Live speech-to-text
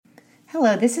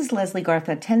Hello, this is Leslie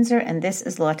Gartha-Tenzer, and this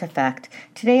is Law to Fact.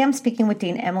 Today I'm speaking with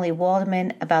Dean Emily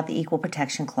Waldman about the Equal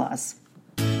Protection Clause.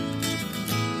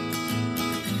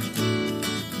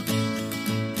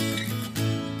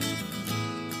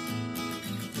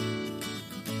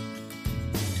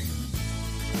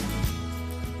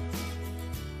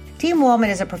 Dean Waldman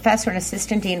is a professor and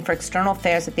assistant dean for external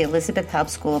affairs at the Elizabeth Howe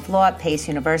School of Law at Pace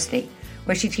University,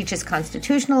 where she teaches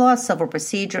constitutional law, civil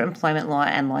procedure, employment law,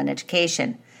 and law and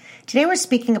education. Today we're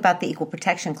speaking about the Equal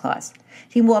Protection Clause.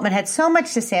 Dean Waldman had so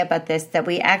much to say about this that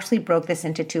we actually broke this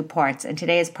into two parts, and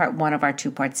today is part one of our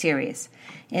two-part series.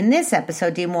 In this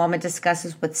episode, Dean Waldman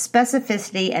discusses with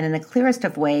specificity and in the clearest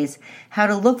of ways how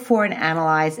to look for and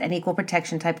analyze an equal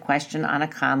protection type question on a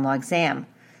con law exam.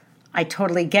 I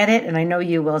totally get it, and I know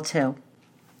you will too.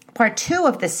 Part two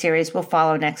of this series will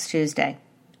follow next Tuesday.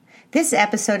 This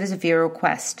episode is a viewer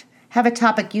request. Have a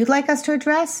topic you'd like us to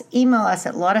address? Email us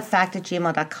at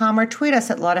lawtofact@gmail.com or tweet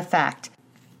us at lawtofact.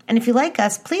 And if you like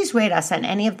us, please rate us on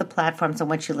any of the platforms on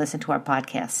which you listen to our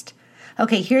podcast.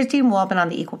 Okay, here's Dean Waldman on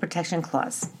the Equal Protection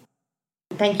Clause.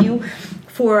 Thank you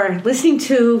for listening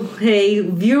to a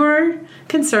viewer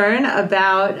concern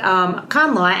about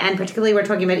con law, and particularly we're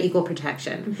talking about equal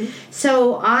protection. Mm-hmm.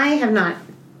 So I have not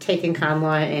taken con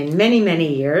law in many,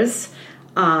 many years.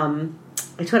 I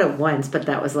taught it once, but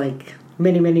that was like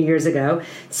many, many years ago.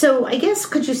 So I guess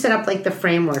could you set up like the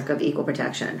framework of equal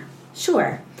protection?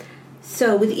 Sure.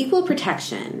 So with equal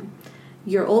protection,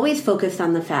 you're always focused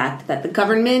on the fact that the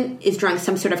government is drawing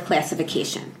some sort of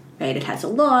classification, right? It has a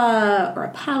law or a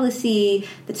policy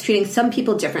that's treating some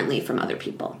people differently from other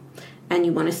people. And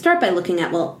you want to start by looking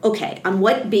at, well, okay, on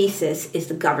what basis is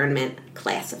the government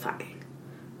classifying?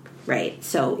 Right,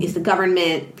 so is the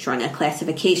government drawing a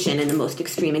classification, in the most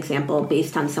extreme example,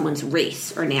 based on someone's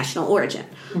race or national origin?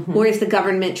 Mm-hmm. Or is the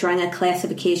government drawing a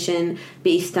classification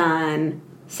based on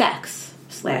sex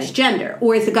 / gender?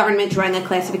 Or is the government drawing a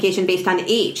classification based on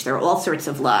age? There are all sorts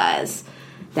of laws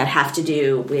that have to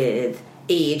do with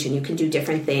age, and you can do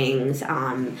different things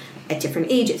at different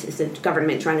ages. Is the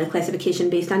government drawing a classification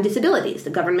based on disabilities? The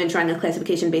government drawing a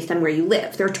classification based on where you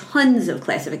live? There are tons of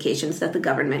classifications that the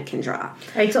government can draw. All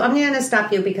right, so I'm going to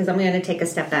stop you because I'm going to take a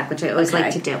step back, which I always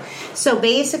like to do. So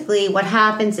basically what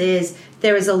happens is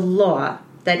there is a law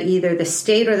that either the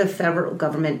state or the federal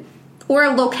government or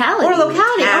a locality. Or a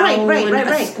locality. Town, right.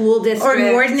 A school district. Or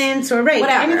an ordinance, or whatever.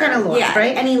 Any kind of law,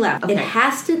 right? Any law. Okay. It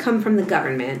has to come from the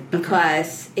government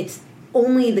because it's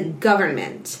only the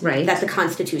government that the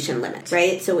Constitution limits,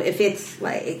 right? So if it's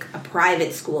like a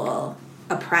private school,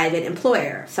 a private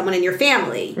employer, someone in your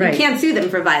family, you can't sue them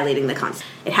for violating the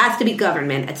Constitution. It has to be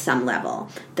government at some level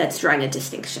that's drawing a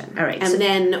distinction. All right. And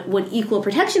then what equal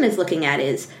protection is looking at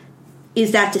is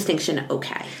that distinction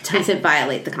okay? Does it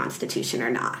violate the Constitution or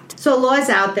not? So a law is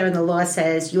out there, and the law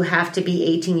says you have to be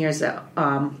 18 years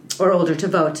or older to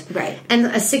vote. Right. And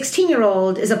a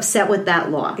 16-year-old is upset with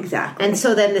that law. Exactly. And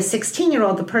so then the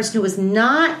 16-year-old, the person who is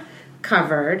not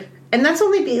covered, and that's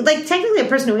only, technically a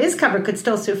person who is covered could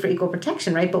still sue for equal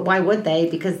protection, right? But why would they?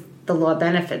 Because the law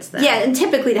benefits them. Yeah, and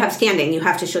typically to have standing, you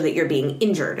have to show that you're being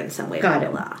injured in some way by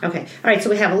the law. Okay. All right, so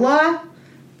we have a law.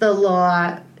 The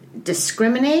law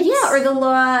discriminates? Yeah, or the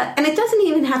law, and it doesn't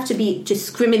even have to be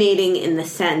discriminating in the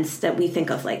sense that we think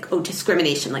of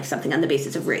discrimination, like something on the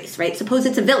basis of race, right? Suppose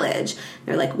it's a village.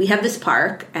 They're like, we have this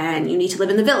park, and you need to live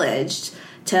in the village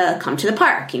to come to the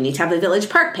park. You need to have a village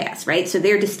park pass, right? So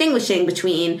they're distinguishing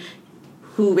between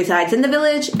who resides in the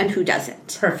village and who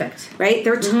doesn't. Perfect. Right?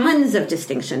 There are tons of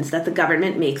distinctions that the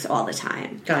government makes all the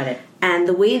time. Got it. And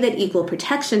the way that equal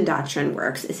protection doctrine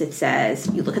works is it says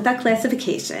you look at that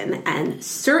classification, and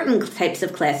certain types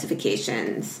of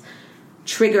classifications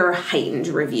trigger heightened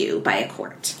review by a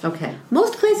court. Okay.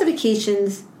 Most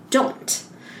classifications don't.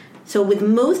 So with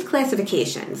most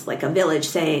classifications, like a village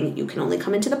saying you can only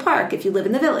come into the park if you live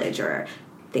in the village, or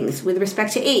things with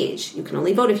respect to age, you can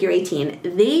only vote if you're 18,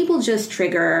 they will just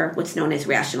trigger what's known as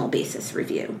rational basis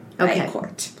review by a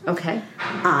court. Okay.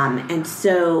 And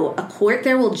so a court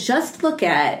there will just look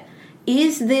at,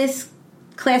 is this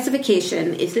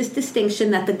classification, is this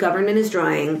distinction that the government is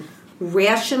drawing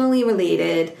rationally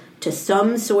related to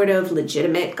some sort of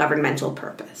legitimate governmental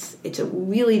purpose? It's a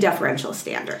really deferential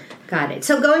standard. Got it.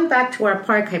 So going back to our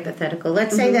park hypothetical,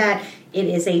 let's say that it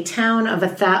is a town of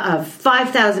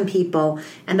 5,000 people,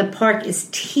 and the park is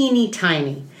teeny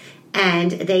tiny.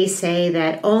 And they say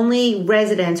that only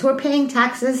residents who are paying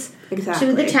taxes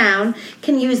to the town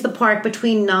can use the park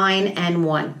between 9 and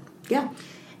 1. Yeah.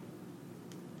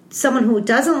 Someone who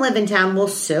doesn't live in town will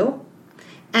sue.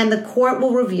 and the court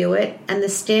will review it, and the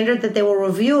standard that they will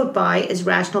review it by is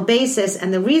rational basis.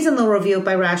 And the reason they'll review it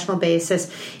by rational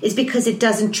basis is because it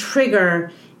doesn't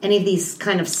trigger any of these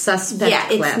kind of suspect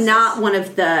classes. It's not one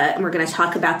of the, and we're going to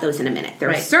talk about those in a minute.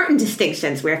 There are certain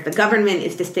distinctions where if the government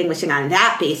is distinguishing on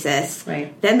that basis,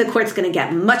 then the court's going to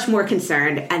get much more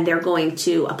concerned, and they're going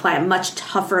to apply a much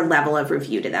tougher level of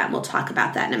review to that. We'll talk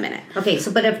about that in a minute. Okay,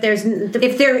 so but if there's... If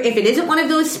it isn't one of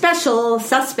those special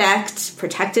suspect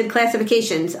protected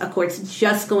classifications, a court's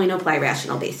just going to apply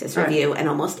rational basis review, and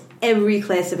almost every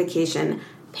classification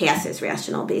passes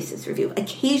rational basis review.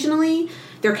 Occasionally,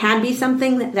 there can be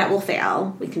something that will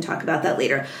fail. We can talk about that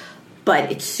later.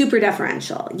 But it's super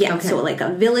deferential. Yeah, so like a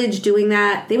village doing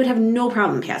that, they would have no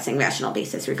problem passing rational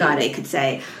basis review. They could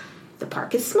say, the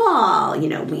park is small.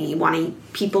 We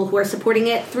want people who are supporting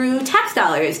it through tax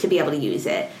dollars to be able to use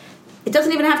it. It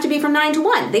doesn't even have to be from 9 to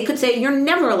 1. They could say, you're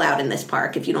never allowed in this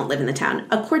park if you don't live in the town.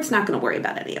 A court's not going to worry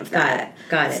about any of that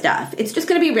stuff. It's just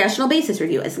going to be rational basis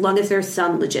review as long as there's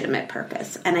some legitimate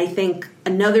purpose. And I think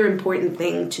another important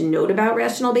thing to note about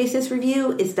rational basis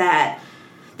review is that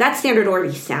standard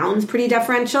already sounds pretty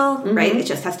deferential, right? It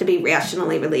just has to be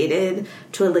rationally related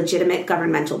to a legitimate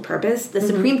governmental purpose. The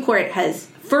Supreme Court has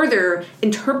further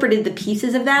interpreted the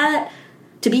pieces of that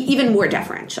to be even more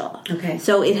deferential.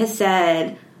 So it has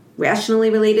said... rationally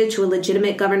related to a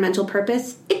legitimate governmental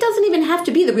purpose, it doesn't even have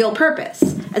to be the real purpose.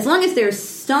 As long as there's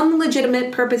some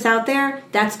legitimate purpose out there,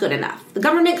 that's good enough. The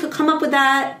government could come up with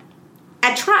that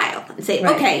at trial and say,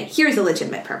 okay, here's a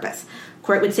legitimate purpose.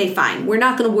 Court would say, fine, we're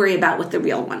not going to worry about what the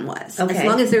real one was. As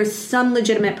long as there's some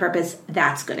legitimate purpose,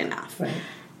 that's good enough.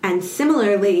 And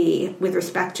similarly, with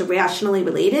respect to rationally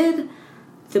related,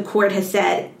 the court has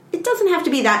said, it doesn't have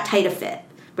to be that tight a fit.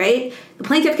 Right? The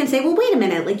plaintiff can say, well, wait a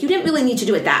minute, you didn't really need to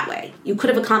do it that way. You could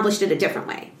have accomplished it a different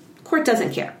way. The court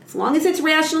doesn't care. As long as it's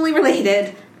rationally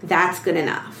related, that's good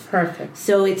enough. Perfect.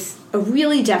 So it's a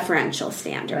really deferential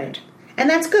standard. And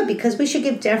that's good because we should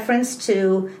give deference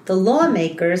to the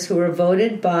lawmakers who were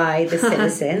voted by the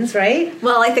citizens, right?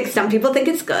 Well, I think some people think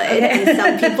it's good and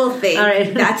some people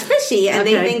think that's fishy and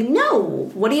they think, no,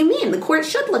 what do you mean? The court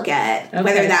should look at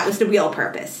whether that was the real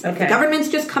purpose. If the government's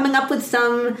just coming up with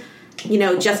some...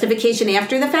 justification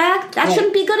after the fact, that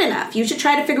shouldn't be good enough. You should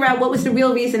try to figure out what was the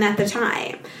real reason at the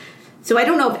time. So I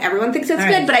don't know if everyone thinks that's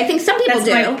good, but I think some people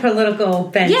do. That's my political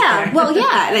bench. Yeah, well,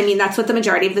 yeah. And I mean, that's what the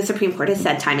majority of the Supreme Court has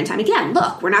said time and time again.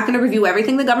 Look, we're not going to review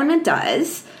everything the government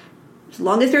does. As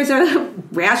long as there's a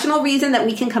rational reason that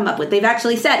we can come up with. They've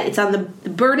actually said it's on the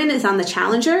burden is on the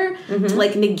challenger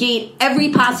to negate every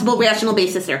possible rational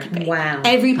basis there could be. Wow.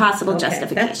 Every possible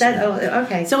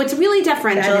justification. So it's really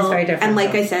deferential. That is very deferential. And like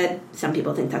I said, some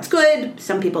people think that's good.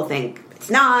 Some people think it's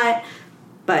not.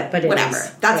 But whatever.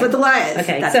 That's what the law is.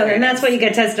 That's what you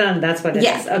get tested on. That's what it is.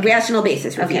 Yes, rational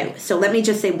basis review. So let me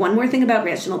just say one more thing about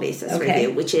rational basis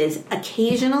review, which is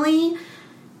occasionally...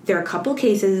 there are a couple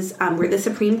cases where the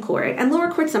Supreme Court, and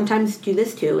lower courts sometimes do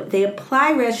this too, they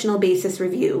apply rational basis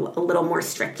review a little more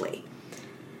strictly.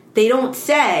 They don't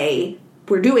say,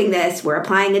 we're doing this, we're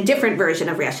applying a different version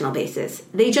of rational basis.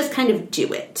 They just kind of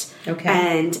do it.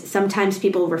 And sometimes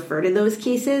people refer to those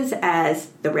cases as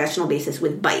the rational basis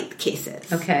with bite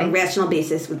cases. A rational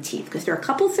basis with teeth. Because there are a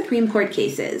couple Supreme Court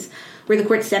cases where the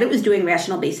court said it was doing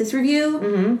rational basis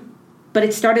review, but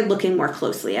it started looking more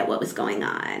closely at what was going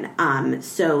on.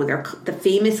 So there are the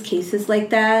famous cases like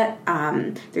that.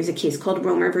 There's a case called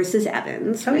Romer versus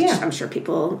Evans, which I'm sure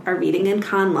people are reading in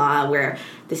con law, where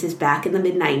this is back in the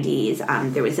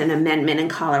mid-'90s. There was an amendment in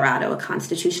Colorado, a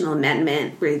constitutional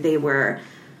amendment, where they were,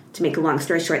 to make a long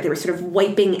story short, they were sort of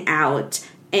wiping out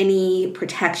any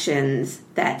protections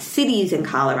that cities in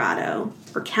Colorado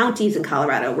or counties in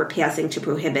Colorado were passing to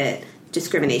prohibit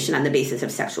discrimination on the basis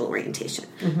of sexual orientation.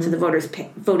 So the voters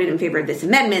voted in favor of this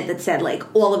amendment that said,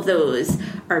 all of those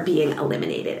are being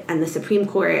eliminated. And the Supreme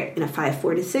Court, in a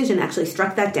 5-4 decision, actually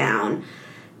struck that down.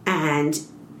 And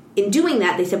in doing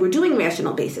that, they said, we're doing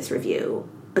rational basis review.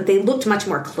 But they looked much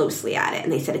more closely at it.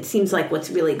 And they said, it seems like what's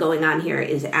really going on here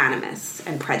is animus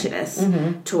and prejudice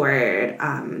toward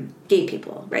gay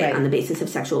people, right, on the basis of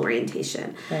sexual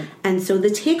orientation. And so the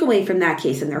takeaway from that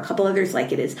case, and there are a couple others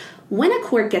like it, is when a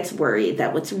court gets worried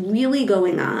that what's really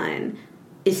going on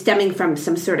is stemming from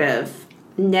some sort of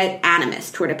net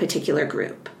animus toward a particular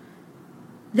group,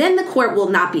 then the court will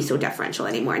not be so deferential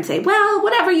anymore and say, well,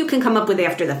 whatever you can come up with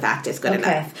after the fact is good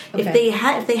enough. If they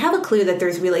have a clue that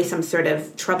there's really some sort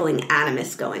of troubling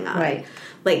animus going on,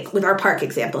 like with our park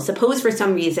example, suppose for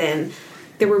some reason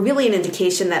there were really an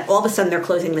indication that all of a sudden they're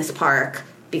closing this park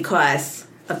because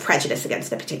of prejudice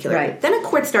against a particular group, then a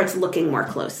court starts looking more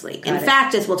closely. In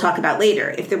fact, as we'll talk about later,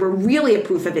 if there were really a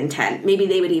proof of intent, maybe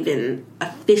they would even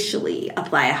officially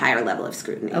apply a higher level of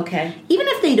scrutiny. Okay. Even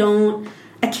if they don't,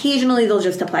 occasionally they'll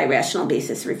just apply rational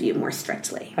basis review more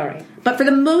strictly. All right. But for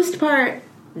the most part,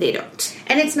 they don't.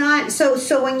 And it's not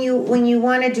so when you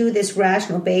want to do this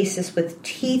rational basis with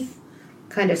teeth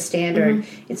kind of standard,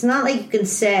 it's not like you can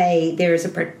say there's a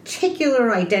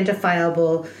particular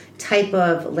identifiable type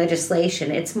of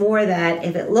legislation. It's more that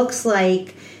if it looks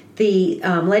like the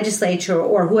legislature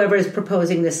or whoever is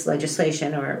proposing this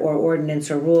legislation or ordinance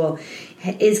or rule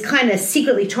is kind of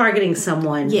secretly targeting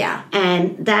someone. Yeah.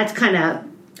 And that's kind of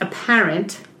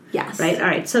apparent. Yes. Right? All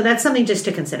right. So that's something just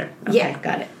to consider. Okay, Yeah.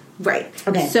 Got it. Right.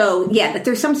 Okay. So, that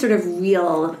there's some sort of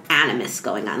real animus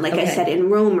going on. Like I said, in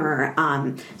Romer,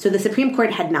 so the Supreme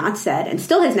Court had not said, and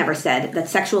still has never said, that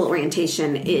sexual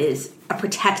orientation is a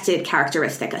protected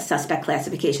characteristic, a suspect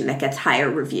classification that gets higher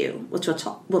review, which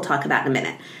we'll talk about in a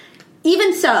minute.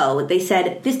 Even so, they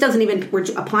said, we're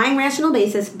applying rational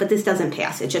basis, but this doesn't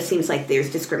pass. It just seems like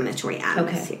there's discriminatory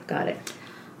animus here. Got it.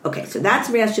 Okay, so that's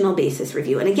rational basis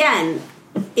review. And again,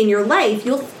 in your life,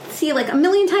 you'll see like a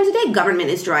million times a day government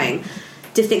is drawing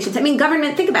distinctions. I mean,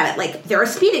 government, think about it, like there are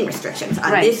speeding restrictions.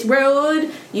 On this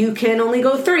road, you can only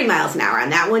go 30 miles an hour. On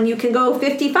that one, you can go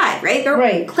 55, right? There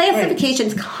are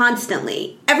classifications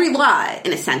constantly. Every law,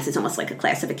 in a sense, is almost like a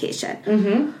classification.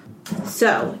 Mm-hmm.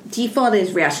 So, default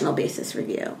is rational basis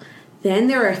review. Then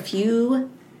there are a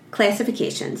few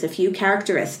classifications, a few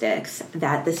characteristics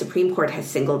that the Supreme Court has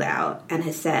singled out and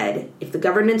has said, if the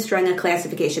government's drawing a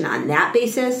classification on that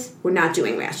basis, we're not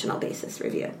doing rational basis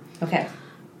review. Okay.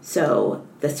 So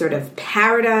the sort of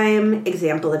paradigm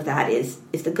example of that is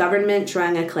the government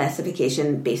drawing a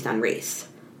classification based on race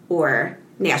or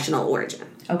national origin.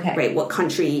 Okay. Right? What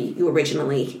country you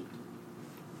originally,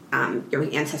 your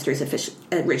ancestors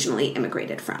originally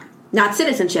immigrated from. Not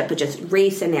citizenship, but just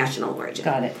race and national origin.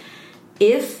 Got it.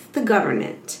 If the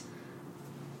government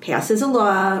passes a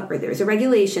law or there's a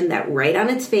regulation that right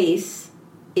on its face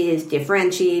is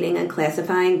differentiating and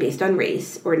classifying based on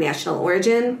race or national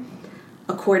origin,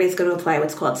 a court is going to apply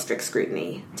what's called strict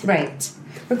scrutiny to that.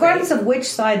 Regardless of which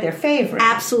side they're favoring.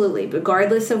 Absolutely,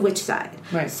 regardless of which side.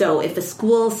 Right. So if a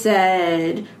school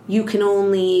said you can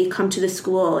only come to the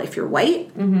school if you're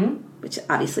white, which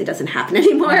obviously doesn't happen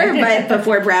anymore, but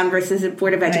before Brown versus the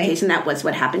Board of Education, that was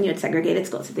what happened. You had segregated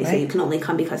schools. If they say you can only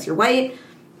come because you're white,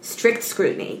 strict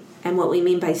scrutiny. And what we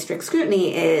mean by strict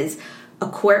scrutiny is a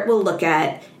court will look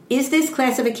at, is this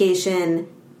classification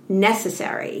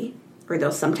necessary, or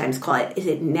they'll sometimes call it, is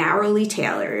it narrowly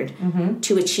tailored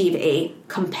to achieve a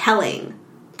compelling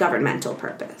governmental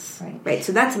purpose? Right?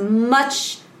 So that's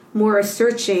much more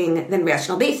searching than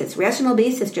rational basis. Rational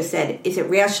basis just said, is it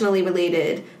rationally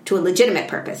related to a legitimate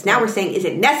purpose? Now we're saying, is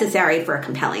it necessary for a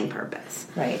compelling purpose?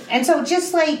 Right. And so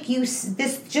just like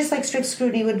strict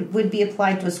scrutiny would be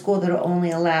applied to a school that will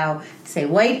only allow, say,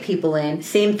 white people in.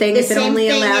 Same thing if it only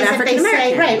allowed African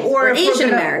Americans. Right. Or Asian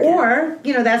Americans. Or,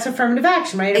 that's affirmative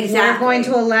action, right? Exactly. If we're going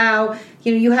to allow,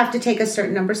 you have to take a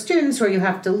certain number of students, or you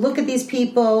have to look at these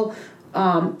people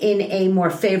in a more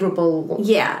favorable...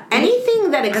 Yeah.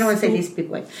 Anything that... I don't want to say these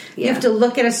people. You have to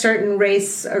look at a certain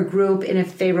race or group in a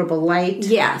favorable light.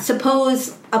 Yeah.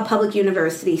 Suppose a public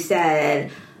university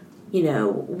said,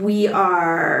 we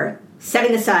are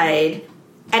setting aside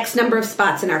X number of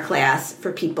spots in our class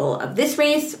for people of this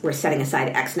race. We're setting aside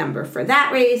X number for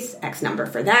that race, X number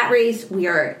for that race. We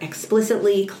are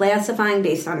explicitly classifying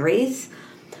based on race.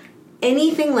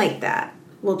 Anything like that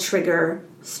will trigger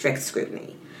strict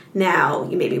scrutiny. Now,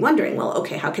 you may be wondering, well,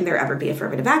 okay, how can there ever be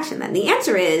affirmative action then? The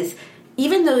answer is,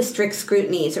 even though strict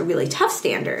scrutiny is a really tough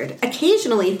standard,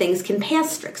 occasionally things can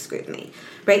pass strict scrutiny,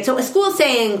 right? So a school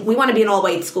saying, we want to be an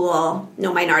all-white school,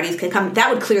 no minorities can come,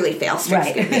 that would clearly fail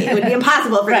strict scrutiny. It would be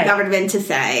impossible for the government to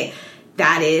say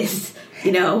that is,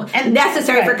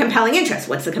 necessary for compelling interest.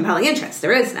 What's the compelling interest?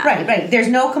 There is none. Right. There's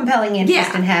no compelling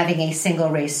interest in having a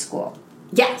single-race school.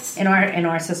 Yes. In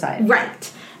our society.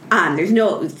 Right. There's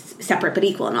no separate but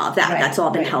equal and all of that. That's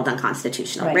all been held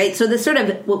unconstitutional, right? So the sort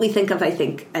of what we think of, I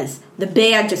think, as the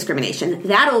bad discrimination,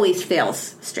 that always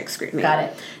fails strict scrutiny. Got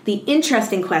it. The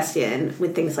interesting question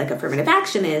with things like affirmative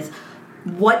action is,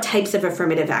 what types of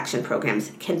affirmative action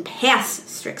programs can pass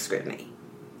strict scrutiny?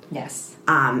 Yes.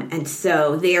 And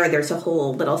so there's a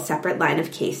whole little separate line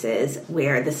of cases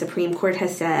where the Supreme Court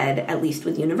has said, at least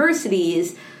with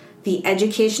universities, the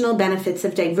educational benefits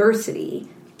of diversity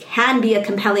can be a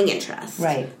compelling interest.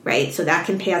 Right? So that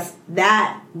can pass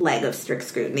that leg of strict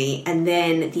scrutiny. And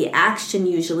then the action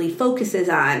usually focuses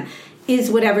on,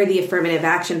 is whatever the affirmative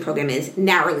action program is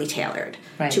narrowly tailored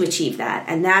to achieve that.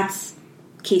 And that's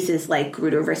cases like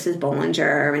Grutter versus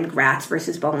Bollinger and Gratz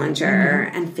versus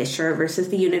Bollinger and Fisher versus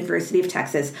the University of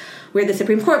Texas, where the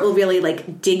Supreme Court will really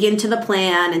like dig into the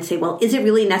plan and say, well, is it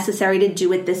really necessary to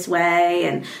do it this way?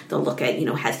 And they'll look at,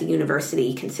 has the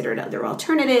university considered other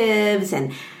alternatives?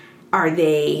 And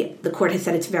the court has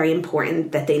said it's very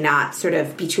important that they not sort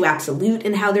of be too absolute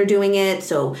in how they're doing it.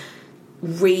 So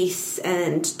race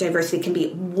and diversity can be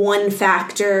one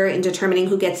factor in determining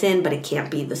who gets in, but it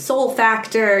can't be the sole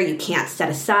factor. You can't set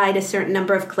aside a certain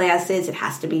number of classes. It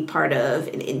has to be part of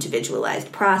an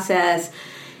individualized process.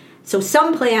 So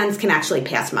some plans can actually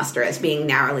pass muster as being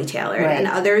narrowly tailored, and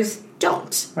others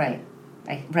don't. Right.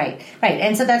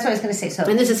 And so that's what I was going to say. So,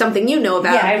 and this is something you know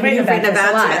about. Yeah, I've written about this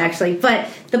a lot, too. actually. But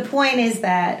the point is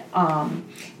that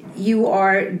you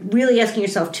are really asking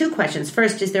yourself two questions.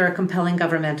 First, is there a compelling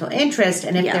governmental interest?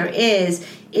 And if there is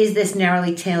this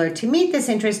narrowly tailored to meet this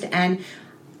interest? And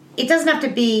it doesn't have to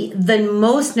be the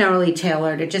most narrowly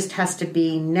tailored. It just has to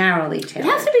be narrowly tailored.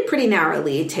 It has to be pretty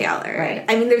narrowly tailored. Right.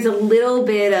 I mean, there's a little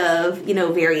bit of,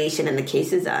 variation in the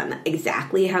cases on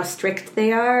exactly how strict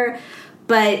they are,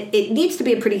 but it needs to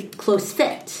be a pretty close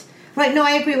fit. Right. No,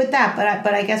 I agree with that.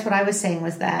 But I guess what I was saying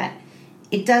was that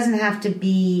it doesn't have to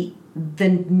be the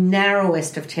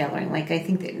narrowest of tailoring. Like, I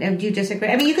think that, do you disagree?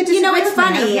 I mean, you could disagree. It's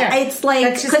funny. It's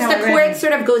like, because the court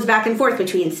sort of goes back and forth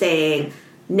between saying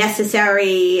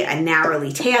necessary and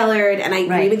narrowly tailored. And I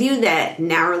agree with you that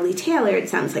narrowly tailored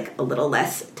sounds like a little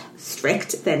less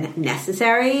strict than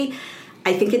necessary.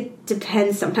 I think it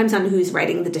depends sometimes on who's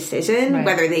writing the decision,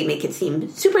 whether they make it seem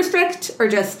super strict or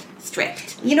just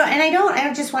strict. And I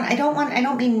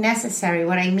don't mean necessary.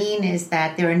 What I mean is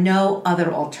that there are no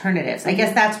other alternatives. I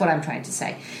guess that's what I'm trying to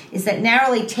say, is that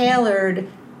narrowly tailored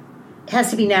has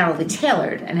to be narrowly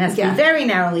tailored and has to be very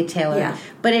narrowly tailored,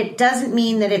 but it doesn't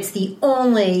mean that it's the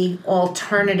only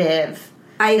alternative.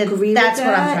 I agree with that. That's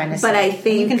what I'm trying to say. But I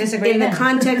think you can disagree in the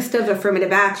context of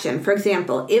affirmative action, for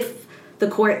example, if the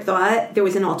court thought there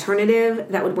was an alternative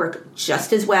that would work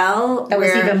just as well, that was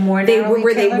even more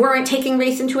where they weren't taking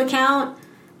race into account,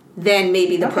 then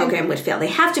maybe the program would fail. They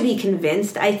have to be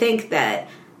convinced, I think, that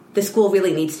the school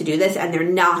really needs to do this, and they're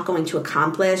not going to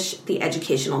accomplish the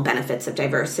educational benefits of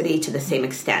diversity to the same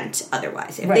extent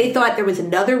otherwise. If they thought there was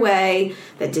another way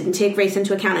that didn't take race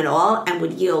into account at all and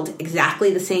would yield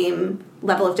exactly the same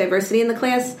level of diversity in the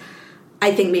class,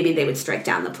 I think maybe they would strike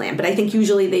down the plan. But I think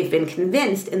usually they've been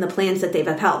convinced in the plans that they've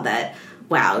upheld that,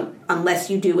 wow, unless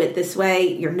you do it this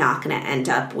way, you're not going to end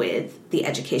up with the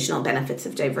educational benefits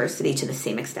of diversity to the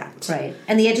same extent. Right.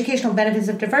 And the educational benefits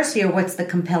of diversity are what's the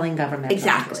compelling governmental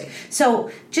Exactly. interest. So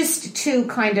just to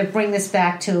kind of bring this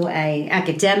back to an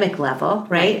academic level,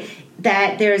 right?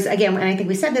 That there's, again, and I think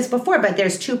we said this before, but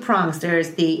there's two prongs.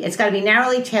 It's got to be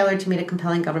narrowly tailored to meet a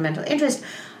compelling governmental interest.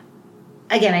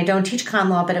 Again, I don't teach con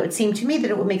law, but it would seem to me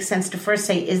that it would make sense to first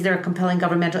say, is there a compelling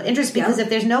governmental interest? Because if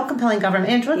there's no compelling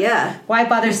government interest, why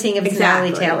bother seeing if it's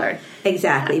narrowly tailored?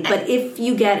 Exactly. But if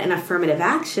you get an affirmative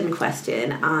action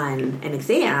question on an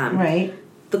exam,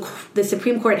 the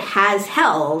Supreme Court has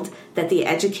held that the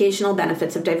educational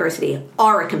benefits of diversity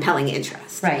are a compelling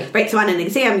interest. Right. So on an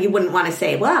exam, you wouldn't want to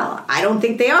say, well, I don't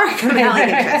think they are a compelling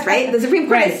interest, right? The Supreme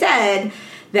Court has said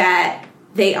that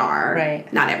they are.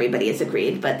 Right. Not everybody has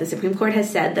agreed, but the Supreme Court has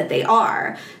said that they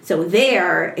are. So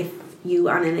if you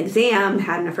on an exam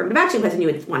had an affirmative action question, you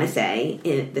would want to say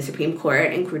in the Supreme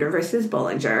Court in Grutter versus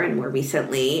Bollinger, and more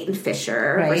recently in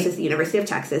Fisher versus the University of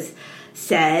Texas,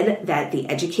 said that the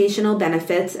educational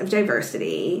benefits of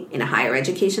diversity in a higher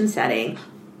education setting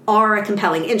are a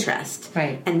compelling interest.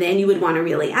 Right. And then you would want to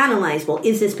really analyze, well,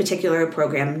 is this particular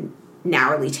program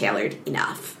narrowly tailored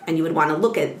enough? And you would want to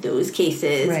look at those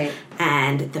cases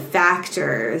and the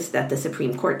factors that the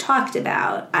Supreme Court talked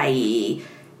about, i.e.,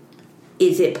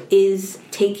 is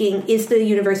the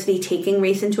university taking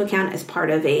race into account as part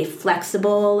of a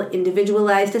flexible,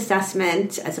 individualized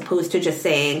assessment, as opposed to just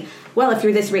saying, well, if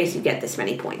you're this race, you get this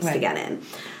many points to get in?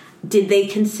 Did they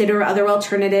consider other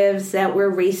alternatives that were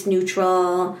race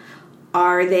neutral?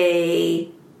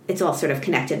 It's all sort of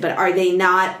connected, but are they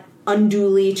not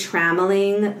unduly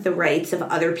trammeling the rights of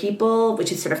other people,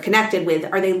 which is sort of connected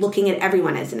with, are they looking at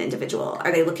everyone as an individual?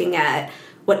 Are they looking at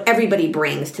what everybody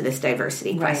brings to this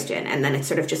diversity question? And then it's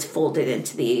sort of just folded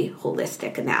into the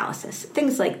holistic analysis,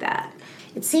 things like that.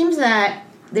 It seems that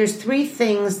there's three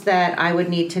things that I would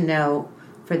need to know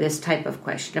for this type of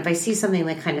question. If I see something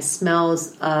that kind of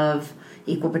smells of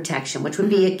equal protection, which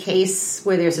would be a case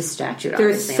where there's a statute.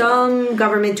 There's some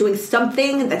government doing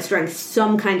something that's drawing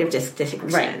some kind of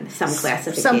distinction, some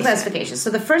classification. Some classification.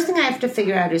 So the first thing I have to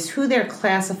figure out is who they're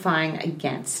classifying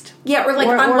against. Yeah, or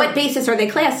on what basis are they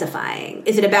classifying?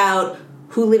 Is it about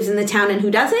who lives in the town and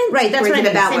who doesn't? Right, that's or is what it I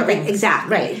mean, about same what, thing.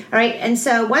 exactly. Right, all right. And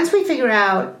so once we figure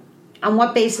out on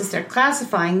what basis they're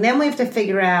classifying, then we have to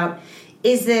figure out,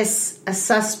 is this a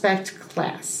suspect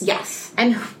class? Yes.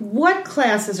 And what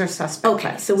classes are suspect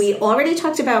classes? So we already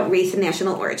talked about race and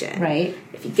national origin. Right.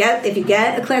 If you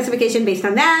get a classification based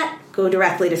on that, go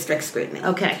directly to strict scrutiny.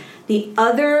 Okay. The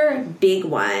other big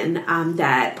one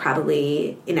that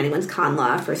probably in anyone's con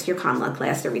law, first-year con law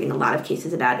class, they're reading a lot of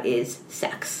cases about is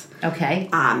sex. Okay.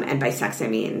 And by sex, I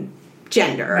mean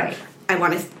gender. Right. I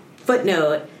want to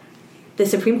footnote, the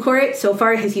Supreme Court so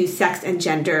far has used sex and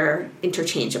gender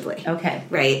interchangeably. Okay.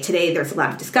 Right? Today there's a lot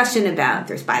of discussion about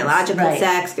there's biological Right.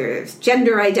 sex, there's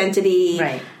gender identity.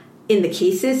 Right. In the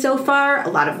cases so far, a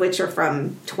lot of which are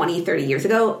from 20, 30 years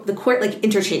ago, the court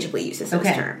interchangeably uses those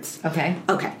terms. Okay.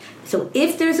 Okay. So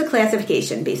if there's a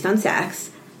classification based on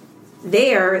sex,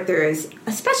 there's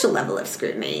a special level of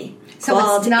scrutiny.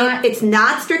 So it's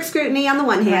not strict scrutiny on the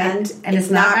one hand, right. And it's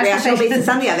not rational basis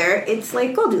on the other. It's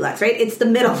like Goldilocks, right? It's the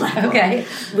middle level, okay,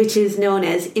 which is known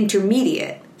as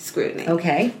intermediate scrutiny.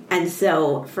 Okay. And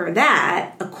so for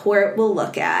that, a court will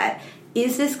look at,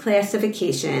 is this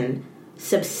classification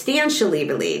substantially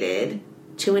related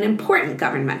to an important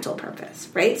governmental purpose,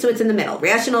 right? So it's in the middle.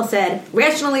 Rational said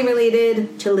rationally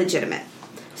related to legitimate.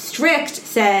 Strict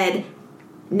said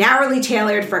narrowly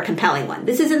tailored for a compelling one.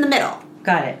 This is in the middle.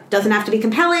 Got it. Doesn't have to be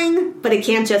compelling, but it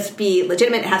can't just be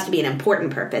legitimate. It has to be an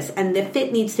important purpose. And the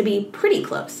fit needs to be pretty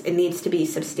close. It needs to be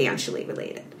substantially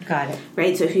related. Got it.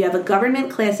 Right? So if you have a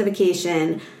government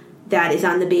classification that is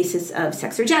on the basis of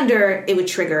sex or gender, it would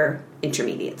trigger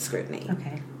intermediate scrutiny.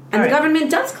 Okay. And the government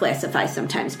does classify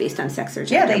sometimes based on sex or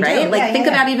gender, they right? do. Think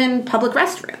about even public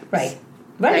restrooms. Right.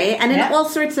 Right? And in all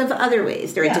sorts of other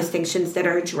ways. There are distinctions that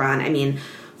are drawn. I mean,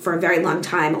 for a very long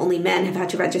time, only men have had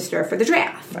to register for the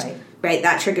draft. Right?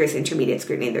 That triggers intermediate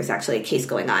scrutiny. There's actually a case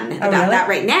going on about that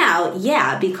right now.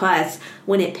 Yeah, because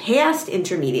when it passed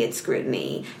intermediate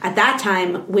scrutiny, at that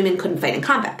time, women couldn't fight in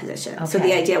combat positions. Okay. So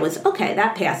the idea was, okay,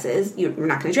 that passes. You're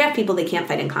not going to draft people. They can't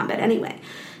fight in combat anyway.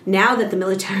 Now that the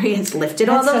military has lifted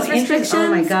all those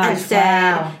restrictions and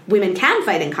said women can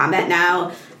fight in combat,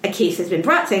 now a case has been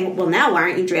brought saying, well, now why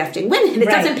aren't you drafting women? It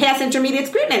doesn't pass intermediate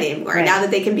scrutiny anymore now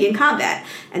that they can be in combat.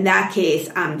 In that case,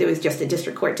 there was just a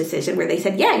district court decision where they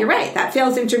said, yeah, you're right, that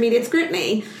fails intermediate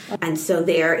scrutiny. And so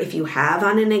there, if you have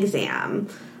on an exam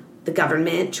the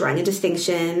government drawing a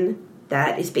distinction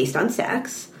that is based on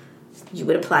sex, you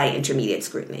would apply intermediate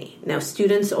scrutiny. Now,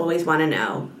 students always want to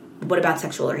know, what about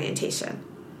sexual orientation?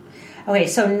 Okay,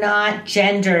 so not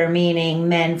gender meaning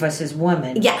men versus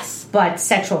women. Yes. But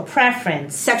sexual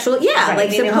preference. Like suppose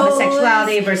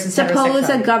homosexuality versus suppose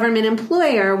a government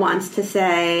employer wants to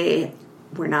say,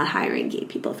 we're not hiring gay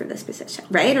people for this position,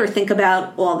 right? Or think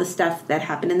about all the stuff that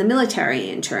happened in the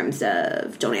military in terms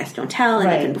of don't ask, don't tell,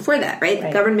 and even before that, right?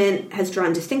 The government has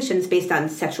drawn distinctions based on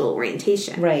sexual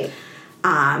orientation. Right.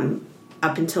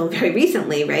 Up until very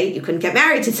recently, right? You couldn't get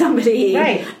married to somebody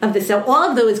of this. So all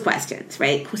of those questions,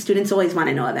 right? Students always want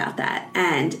to know about that.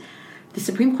 And the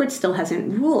Supreme Court still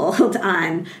hasn't ruled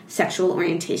on sexual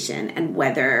orientation and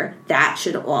whether that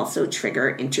should also trigger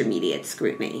intermediate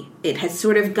scrutiny. It has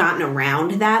sort of gotten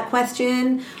around that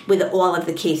question with all of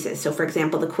the cases. So, for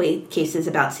example, the cases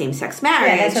about same-sex marriage.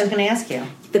 Yeah, that's what I was going to ask you.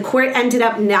 The court ended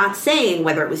up not saying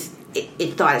whether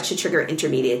it thought it should trigger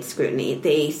intermediate scrutiny.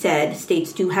 They said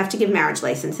states do have to give marriage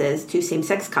licenses to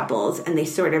same-sex couples, and they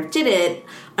sort of did it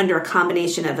under a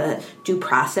combination of a due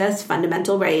process,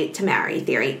 fundamental right to marry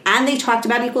theory, and they talked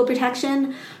about equal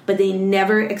protection, but they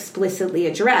never explicitly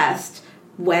addressed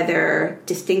whether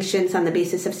distinctions on the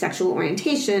basis of sexual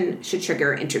orientation should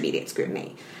trigger intermediate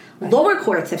scrutiny. Lower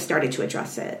courts have started to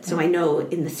address it. So I know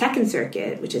in the Second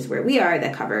Circuit, which is where we are,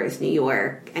 that covers New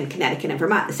York and Connecticut and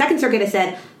Vermont, the Second Circuit has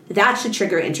said that should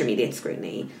trigger intermediate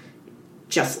scrutiny,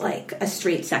 just like a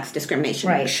straight sex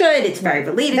discrimination should. It's very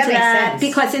related to that.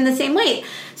 Because in the same way,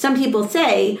 some people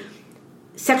say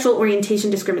sexual orientation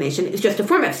discrimination is just a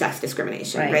form of sex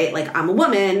discrimination, right? Like, I'm a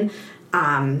woman.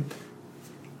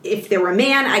 If there were a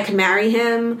man, I could marry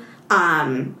him.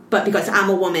 But because I'm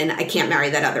a woman, I can't marry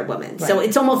that other woman. So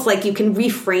it's almost like you can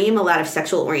reframe a lot of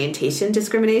sexual orientation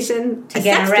discrimination to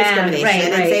sex discrimination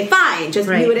and say, fine, just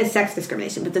view it as sex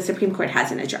discrimination. But the Supreme Court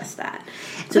hasn't addressed that.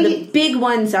 So the big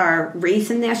ones are race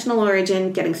and national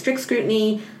origin getting strict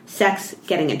scrutiny, sex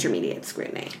getting intermediate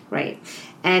scrutiny. Right.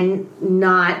 And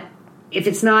if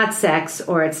it's not sex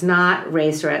or it's not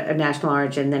race or a national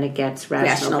origin, then it gets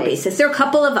rational basis. There are a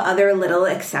couple of other little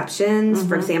exceptions. Mm-hmm.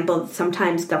 For example,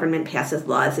 sometimes government passes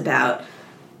laws about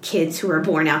kids who are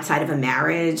born outside of a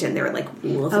marriage, and there are like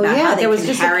rules about how they can there was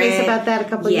just inherit. a case about that a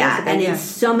couple of years ago. And in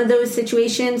some of those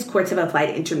situations, courts have applied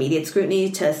intermediate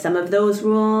scrutiny to some of those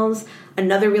rules.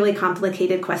 Another really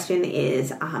complicated question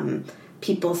is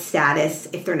people's status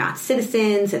if they're not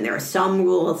citizens, and there are some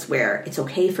rules where it's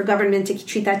okay for government to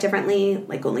treat that differently,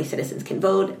 like only citizens can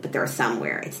vote, but there are some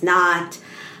where it's not.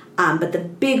 But the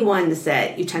big ones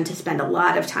that you tend to spend a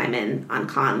lot of time in on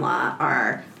con law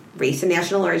are race and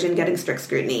national origin getting strict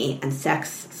scrutiny, and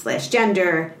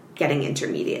sex/gender getting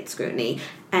intermediate scrutiny.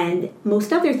 And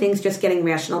most other things just getting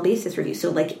rational basis review.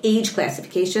 So like age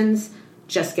classifications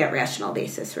just get rational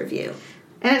basis review.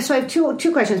 And so I have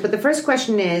two questions, but the first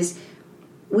question is,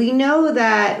 we know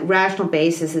that rational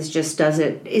basis is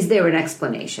there an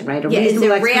explanation, right? Is it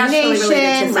rationally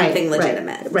related to something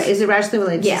legitimate? Right. Is it rationally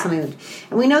related to something legitimate?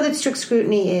 And we know that strict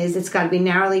scrutiny it's got to be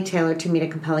narrowly tailored to meet a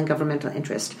compelling governmental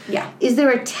interest. Yeah. Is there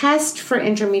a test for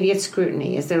intermediate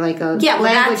scrutiny? Is there like a language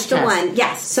that's the test? One.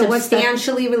 Yes. So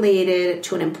substantially related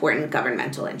to an important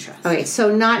governmental interest. Okay,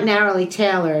 so not narrowly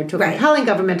tailored to a compelling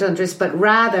governmental interest, but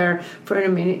rather for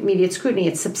intermediate scrutiny,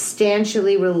 it's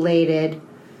substantially related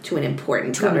to an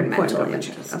important governmental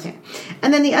interest. Okay.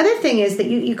 And then the other thing is that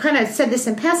you kind of said this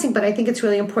in passing, but I think it's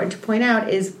really important to point out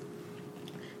is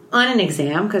on an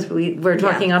exam, because we're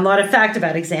talking a lot of fact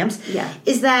about exams,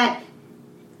 is that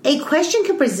a question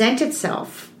can present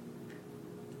itself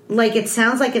like it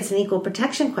sounds like it's an equal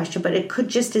protection question, but it could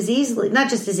just as easily, not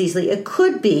just as easily, it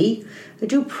could be a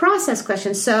due process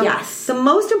question. So the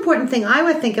most important thing I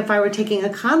would think if I were taking a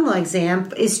con law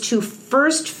exam is to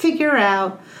first figure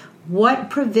out what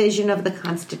provision of the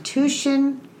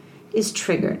Constitution is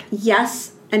triggered.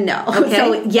 Yes and no. Okay.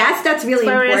 So yes, that's really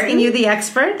important. We're asking you, the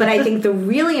expert. But I think the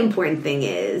really important thing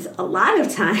is a lot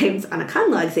of times on a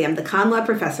con law exam, the con law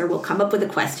professor will come up with a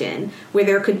question where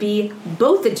there could be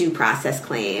both a due process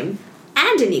claim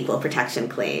and an equal protection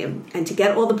claim. And to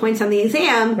get all the points on the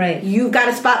exam, you've got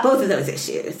to spot both of those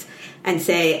issues. And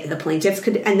say the plaintiffs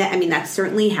could, and that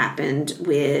certainly happened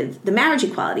with the marriage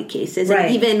equality cases, and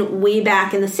even way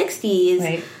back in the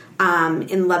 60s,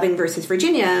 in Loving versus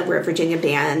Virginia, where Virginia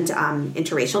banned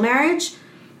interracial marriage,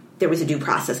 there was a due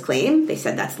process claim. They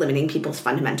said that's limiting people's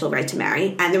fundamental right to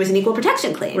marry, and there was an equal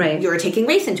protection claim. You're taking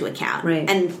race into account,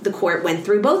 and the court went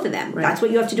through both of them. That's what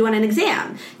you have to do on an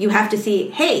exam. You have to see,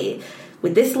 hey,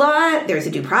 with this law, there's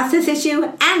a due process issue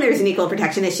and there's an equal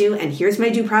protection issue, and here's my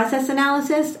due process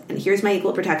analysis and here's my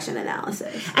equal protection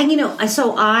analysis. And,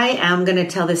 so I am going to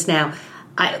tell this now.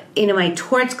 In my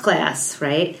torts class,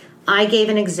 I gave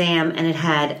an exam and it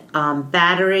had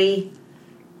battery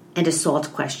and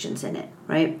assault questions in it,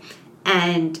 right?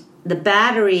 And the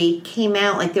battery came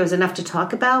out like there was enough to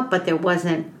talk about, but there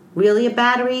wasn't really a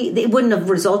battery. It wouldn't have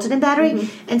resulted in battery.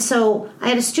 And so I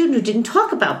had a student who didn't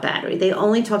talk about battery. They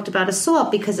only talked about assault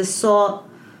because assault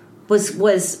was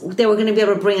they were going to be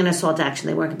able to bring an assault action.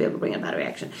 They weren't going to be able to bring a battery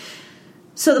action.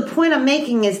 So the point I'm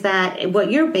making is that,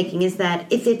 what you're making is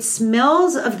that if it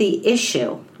smells of the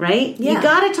issue, you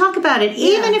got to talk about it,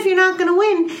 even if you're not going to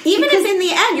win. Even if in the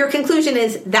end your conclusion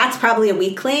is that's probably a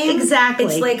weak claim. Exactly.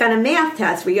 It's like on a math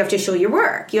test where you have to show your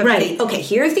work. You have to say, okay,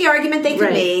 here's the argument they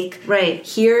can make.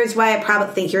 Here's why I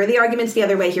probably think, here are the arguments the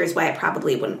other way, here's why it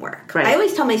probably wouldn't work. I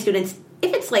always tell my students,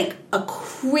 if it's like a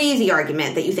crazy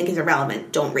argument that you think is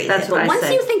irrelevant, don't raise it. But once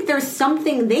you think there's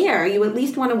something there, you at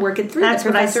least want to work it through. The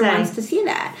professor wants to see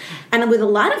that. And with a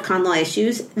lot of con law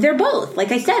issues, they're both.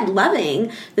 Like I said,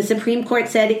 Loving, the Supreme Court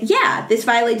said, this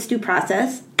violates due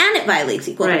process and it violates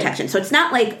equal protection. So it's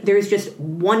not like there's just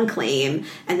one claim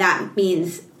and that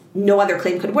means no other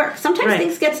claim could work. Sometimes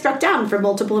things get struck down for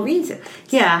multiple reasons.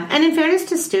 Yeah, and in fairness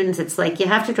to students, it's like you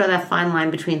have to draw that fine line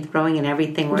between throwing in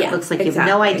everything where it looks like you have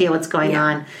no idea what's going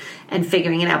on and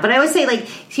figuring it out. But I would say,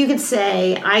 you could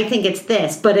say, I think it's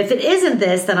this, but if it isn't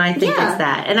this, then I think it's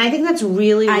that. And I think that's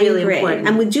really, really important.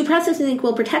 And with due process and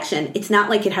equal protection, it's not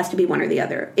like it has to be one or the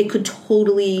other. It could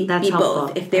totally be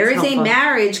both. If there is a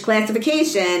marriage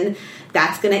classification,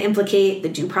 that's going to implicate the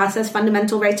due process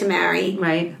fundamental right to marry,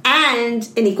 and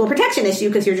an equal protection issue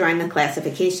because you're drawing the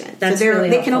classification. So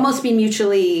they can almost be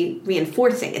mutually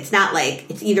reinforcing. It's not like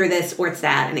it's either this or it's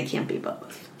that, and it can't be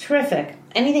both. Terrific.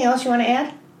 Anything else you want to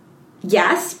add?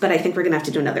 Yes, but I think we're going to have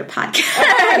to do another podcast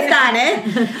on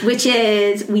it, which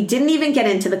is we didn't even get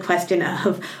into the question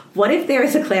of what if there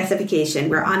is a classification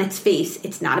where on its face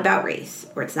it's not about race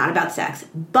or it's not about sex,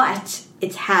 but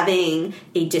it's having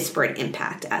a disparate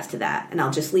impact as to that. And I'll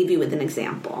just leave you with an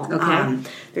example.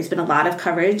 There's been a lot of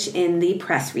coverage in the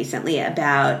press recently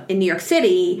about, in New York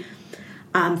City,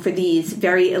 for these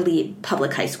very elite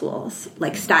public high schools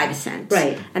like Stuyvesant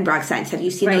and Bronx Science. Have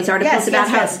you seen those articles about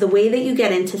how the way that you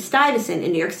get into Stuyvesant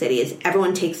in New York City is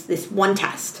everyone takes this one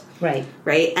test. Right.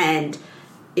 And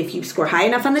if you score high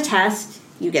enough on the test,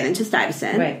 you get into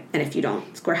Stuyvesant. Right. And if you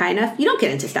don't score high enough, you don't get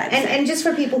into Stuyvesant. And just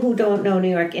for people who don't know New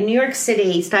York, in New York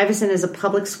City, Stuyvesant is a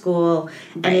public school,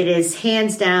 and it is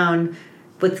hands down,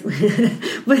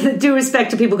 with due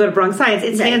respect to people who go to Bronx Science,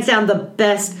 it's hands down the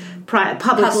best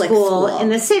public school in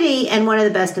the city and one of the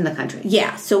best in the country.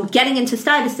 Yeah, so getting into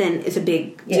Stuyvesant is a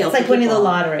big deal. It's like winning the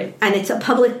lottery. And it's a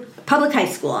public high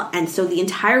school, and so the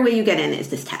entire way you get in is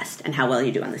this test and how well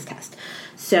you do on this test.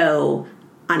 So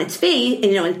on its face,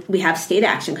 and, we have state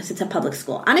action because it's a public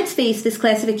school. On its face, this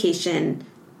classification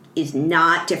is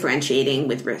not differentiating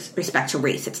with respect to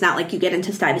race. It's not like you get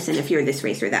into Stuyvesant if you're this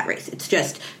race or that race. It's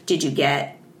just, did you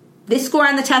get this score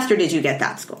on the test or did you get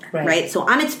that score? Right? So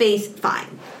on its face,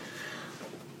 fine.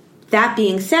 That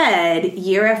being said,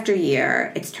 year after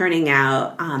year, it's turning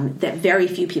out that very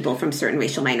few people from certain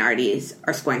racial minorities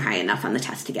are scoring high enough on the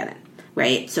test to get in.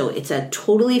 Right? So it's a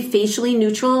totally facially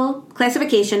neutral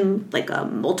classification, like a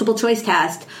multiple choice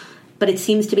test, but it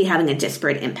seems to be having a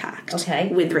disparate impact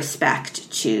with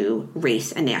respect to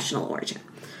race and national origin.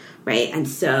 Right? And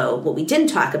so what we didn't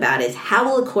talk about is how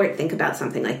will a court think about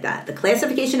something like that? The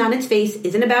classification on its face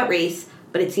isn't about race,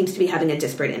 but it seems to be having a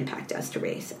disparate impact as to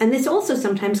race. And this also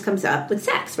sometimes comes up with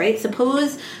sex, right?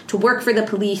 Suppose to work for the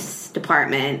police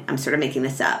department, I'm sort of making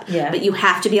this up, but you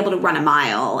have to be able to run a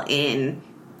mile in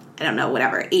 8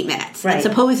 minutes. Right. And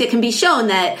suppose it can be shown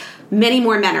that many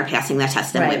more men are passing that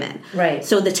test than women. Right.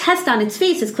 So the test on its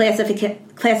face is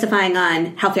classifying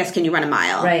on how fast can you run a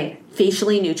mile. Right.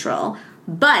 Facially neutral,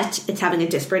 but it's having a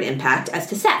disparate impact as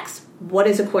to sex. What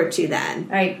is a court to then? All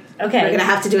right. Okay. We're going to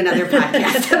have to do another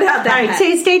podcast about that. All right.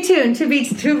 So stay tuned. To be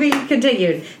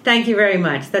continued. Thank you very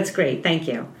much. That's great. Thank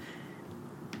you.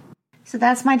 So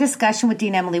that's my discussion with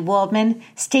Dean Emily Waldman.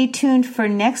 Stay tuned for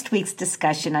next week's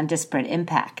discussion on disparate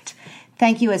impact.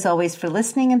 Thank you, as always, for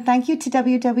listening, and thank you to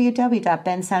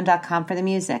www.bensound.com for the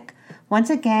music. Once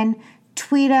again,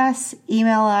 tweet us,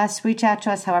 email us, reach out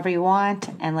to us however you want,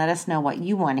 and let us know what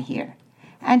you want to hear.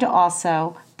 And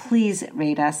also, please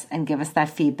rate us and give us that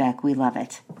feedback. We love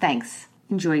it. Thanks.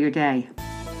 Enjoy your day.